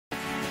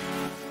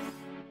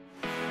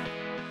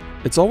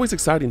It's always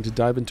exciting to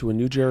dive into a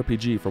new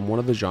JRPG from one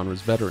of the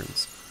genre's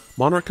veterans.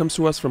 Monark comes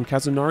to us from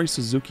Kazunari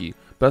Suzuki,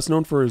 best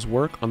known for his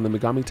work on the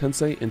Megami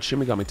Tensei and Shin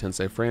Megami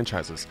Tensei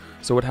franchises,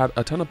 so it had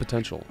a ton of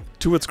potential.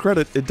 To its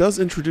credit, it does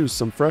introduce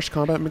some fresh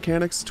combat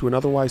mechanics to an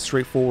otherwise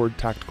straightforward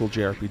tactical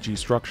JRPG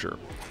structure.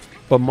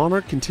 But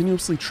Monark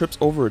continuously trips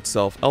over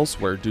itself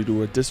elsewhere due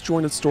to a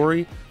disjointed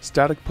story,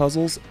 static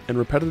puzzles, and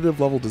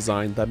repetitive level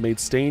design that made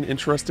staying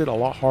interested a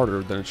lot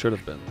harder than it should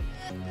have been.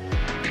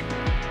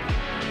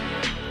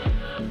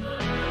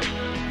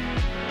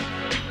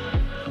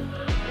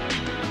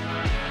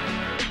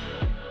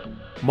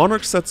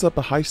 Monarch sets up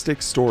a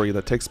high-stakes story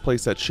that takes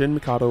place at Shin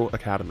Mikado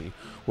Academy,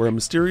 where a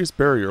mysterious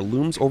barrier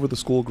looms over the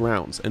school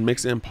grounds and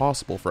makes it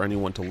impossible for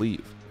anyone to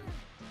leave.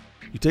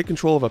 You take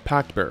control of a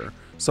Pact Bearer,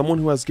 someone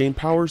who has gained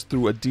powers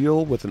through a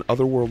deal with an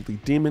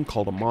otherworldly demon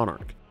called a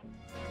Monarch.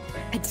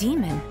 A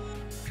demon?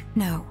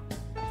 No.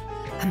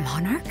 A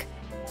monarch?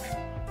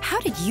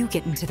 How did you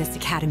get into this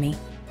academy?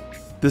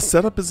 This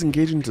setup is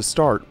engaging to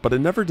start, but it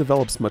never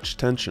develops much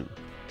tension.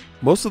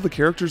 Most of the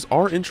characters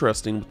are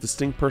interesting with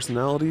distinct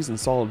personalities and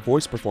solid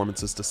voice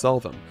performances to sell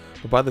them,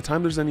 but by the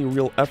time there's any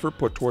real effort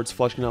put towards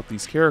fleshing out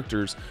these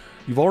characters,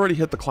 you've already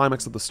hit the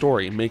climax of the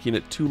story, making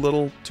it too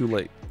little, too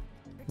late.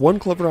 One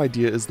clever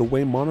idea is the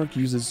way Monarch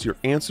uses your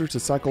answer to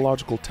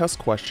psychological test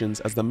questions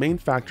as the main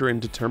factor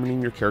in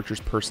determining your character's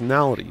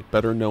personality,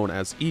 better known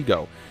as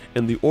ego,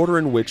 and the order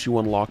in which you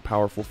unlock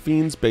powerful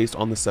fiends based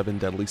on the 7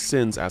 deadly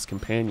sins as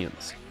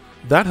companions.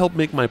 That helped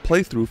make my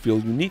playthrough feel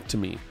unique to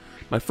me.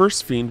 My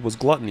first fiend was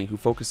Gluttony, who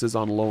focuses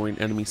on lowering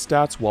enemy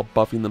stats while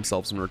buffing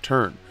themselves in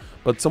return,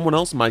 but someone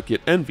else might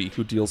get Envy,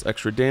 who deals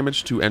extra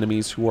damage to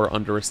enemies who are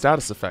under a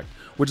status effect,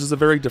 which is a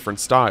very different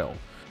style.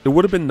 It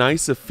would have been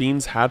nice if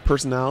fiends had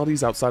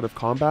personalities outside of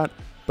combat,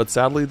 but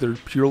sadly they're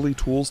purely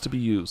tools to be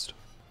used.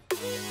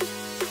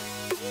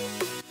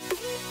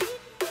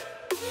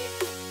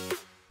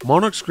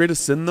 Monarch's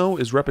greatest sin though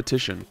is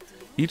repetition.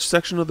 Each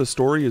section of the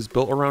story is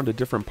built around a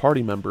different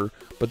party member,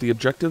 but the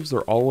objectives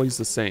are always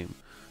the same.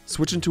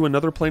 Switch into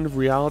another plane of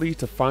reality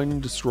to find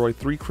and destroy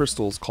 3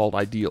 crystals called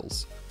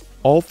ideals.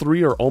 All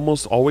 3 are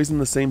almost always in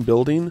the same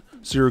building,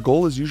 so your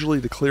goal is usually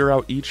to clear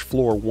out each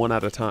floor one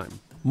at a time.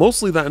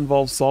 Mostly that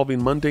involves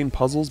solving mundane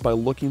puzzles by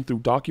looking through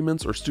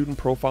documents or student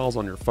profiles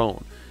on your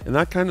phone, and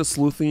that kind of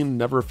sleuthing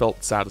never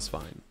felt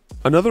satisfying.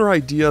 Another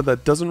idea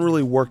that doesn't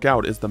really work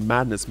out is the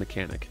madness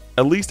mechanic,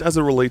 at least as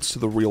it relates to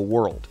the real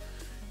world.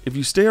 If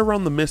you stay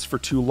around the mist for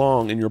too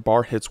long and your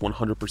bar hits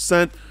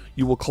 100%,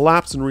 you will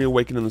collapse and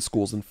reawaken in the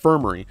school's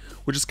infirmary,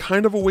 which is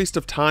kind of a waste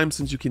of time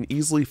since you can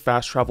easily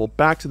fast travel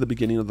back to the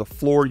beginning of the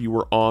floor you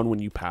were on when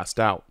you passed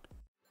out.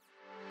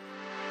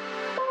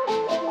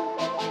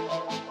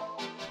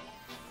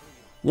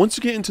 Once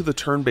you get into the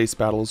turn-based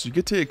battles, you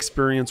get to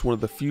experience one of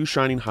the few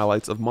shining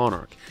highlights of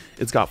Monarch.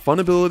 It's got fun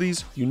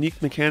abilities,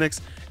 unique mechanics,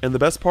 and the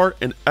best part,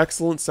 an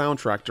excellent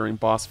soundtrack during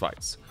boss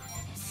fights.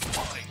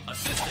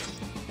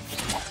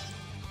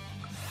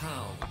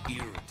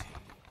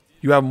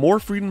 You have more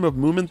freedom of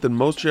movement than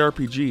most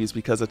JRPGs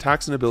because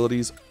attacks and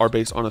abilities are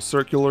based on a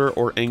circular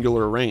or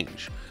angular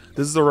range.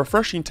 This is a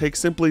refreshing take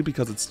simply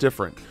because it's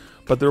different,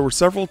 but there were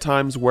several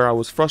times where I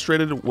was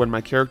frustrated when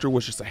my character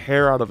was just a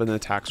hair out of an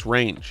attack's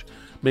range,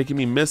 making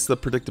me miss the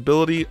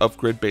predictability of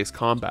grid-based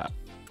combat.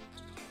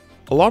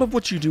 A lot of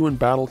what you do in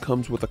battle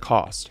comes with a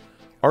cost.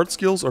 Art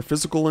skills are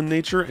physical in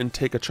nature and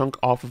take a chunk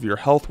off of your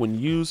health when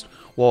used,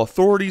 while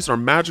authorities are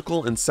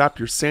magical and sap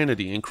your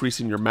sanity,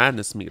 increasing your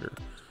madness meter.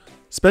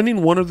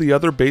 Spending one or the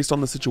other based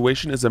on the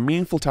situation is a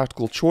meaningful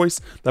tactical choice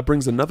that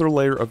brings another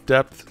layer of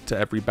depth to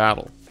every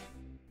battle.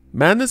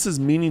 Madness is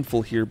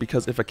meaningful here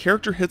because if a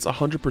character hits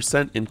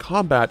 100% in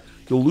combat,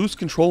 you'll lose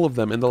control of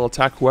them and they'll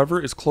attack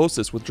whoever is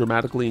closest with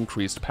dramatically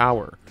increased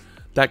power.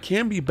 That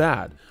can be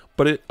bad,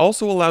 but it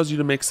also allows you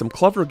to make some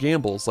clever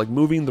gambles like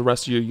moving the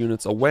rest of your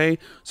units away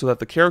so that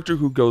the character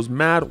who goes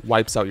mad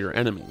wipes out your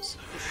enemies.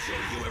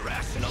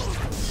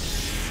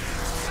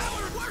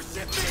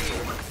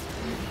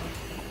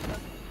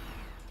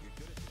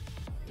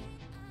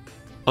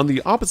 On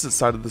the opposite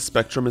side of the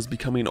spectrum is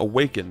becoming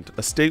Awakened,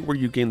 a state where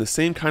you gain the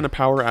same kind of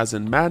power as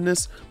in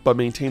Madness, but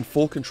maintain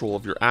full control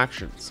of your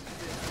actions.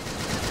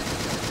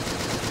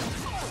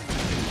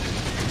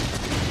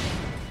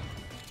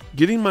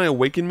 Getting my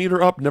Awaken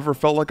meter up never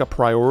felt like a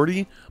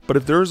priority, but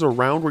if there is a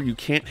round where you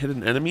can't hit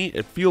an enemy,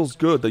 it feels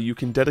good that you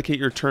can dedicate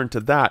your turn to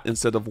that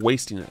instead of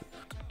wasting it.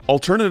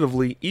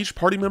 Alternatively, each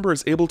party member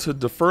is able to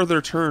defer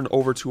their turn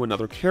over to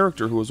another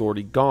character who is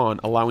already gone,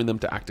 allowing them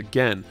to act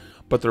again,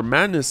 but their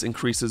madness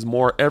increases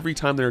more every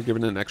time they are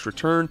given an extra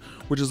turn,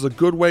 which is a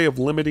good way of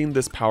limiting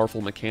this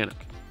powerful mechanic.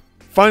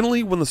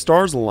 Finally, when the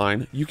stars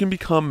align, you can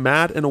become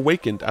mad and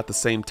awakened at the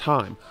same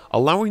time,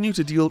 allowing you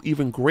to deal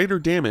even greater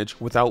damage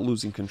without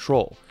losing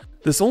control.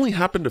 This only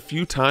happened a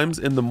few times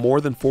in the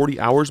more than 40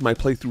 hours my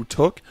playthrough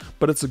took,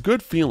 but it's a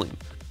good feeling.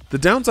 The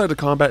downside to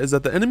combat is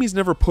that the enemies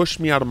never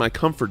pushed me out of my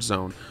comfort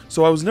zone,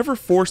 so I was never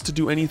forced to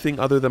do anything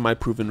other than my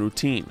proven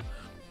routine.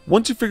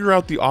 Once you figure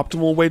out the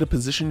optimal way to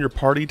position your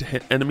party to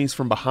hit enemies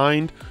from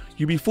behind,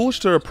 you'd be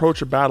foolish to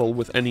approach a battle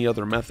with any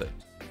other method.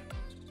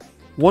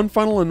 One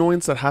final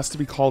annoyance that has to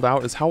be called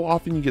out is how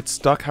often you get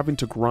stuck having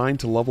to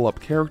grind to level up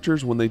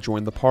characters when they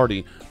join the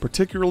party,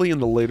 particularly in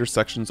the later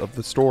sections of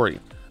the story.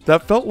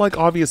 That felt like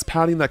obvious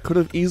padding that could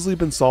have easily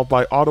been solved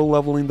by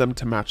auto-leveling them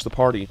to match the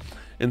party.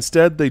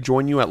 Instead, they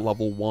join you at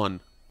level 1.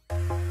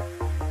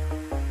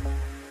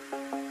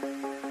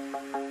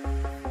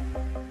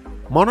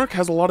 Monark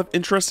has a lot of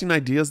interesting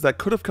ideas that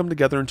could have come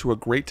together into a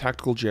great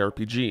tactical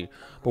JRPG,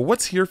 but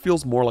what's here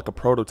feels more like a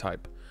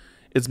prototype.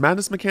 Its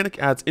madness mechanic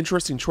adds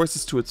interesting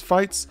choices to its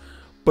fights,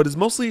 but is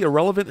mostly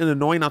irrelevant and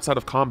annoying outside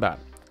of combat.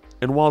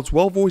 And while its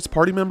well-voiced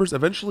party members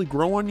eventually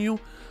grow on you,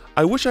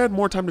 I wish I had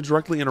more time to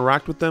directly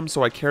interact with them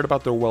so I cared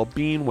about their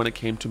well-being when it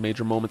came to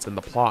major moments in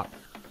the plot.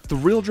 The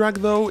real drag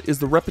though is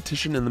the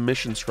repetition in the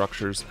mission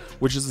structures,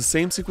 which is the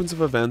same sequence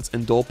of events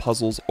and dull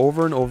puzzles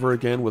over and over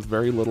again with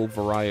very little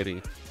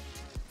variety.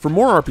 For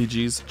more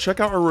RPGs,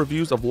 check out our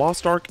reviews of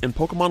Lost Ark and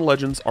Pokemon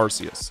Legends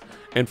Arceus.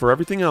 And for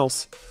everything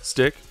else,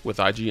 stick with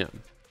IGN.